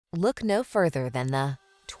Look no further than the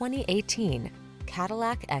 2018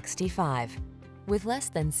 Cadillac XT5. With less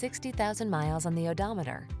than 60,000 miles on the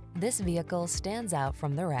odometer, this vehicle stands out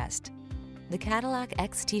from the rest. The Cadillac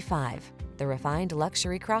XT5, the refined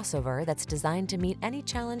luxury crossover that's designed to meet any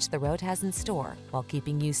challenge the road has in store while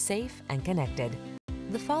keeping you safe and connected.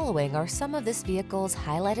 The following are some of this vehicle's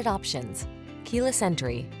highlighted options: keyless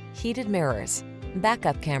entry, heated mirrors,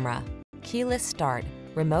 backup camera, keyless start,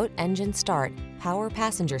 remote engine start, power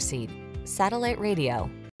passenger seat, satellite radio,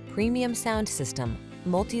 premium sound system,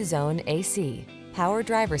 multi-zone AC, power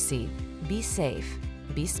driver seat. Be safe,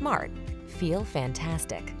 be smart, feel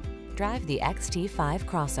fantastic. Drive the XT5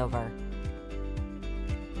 crossover.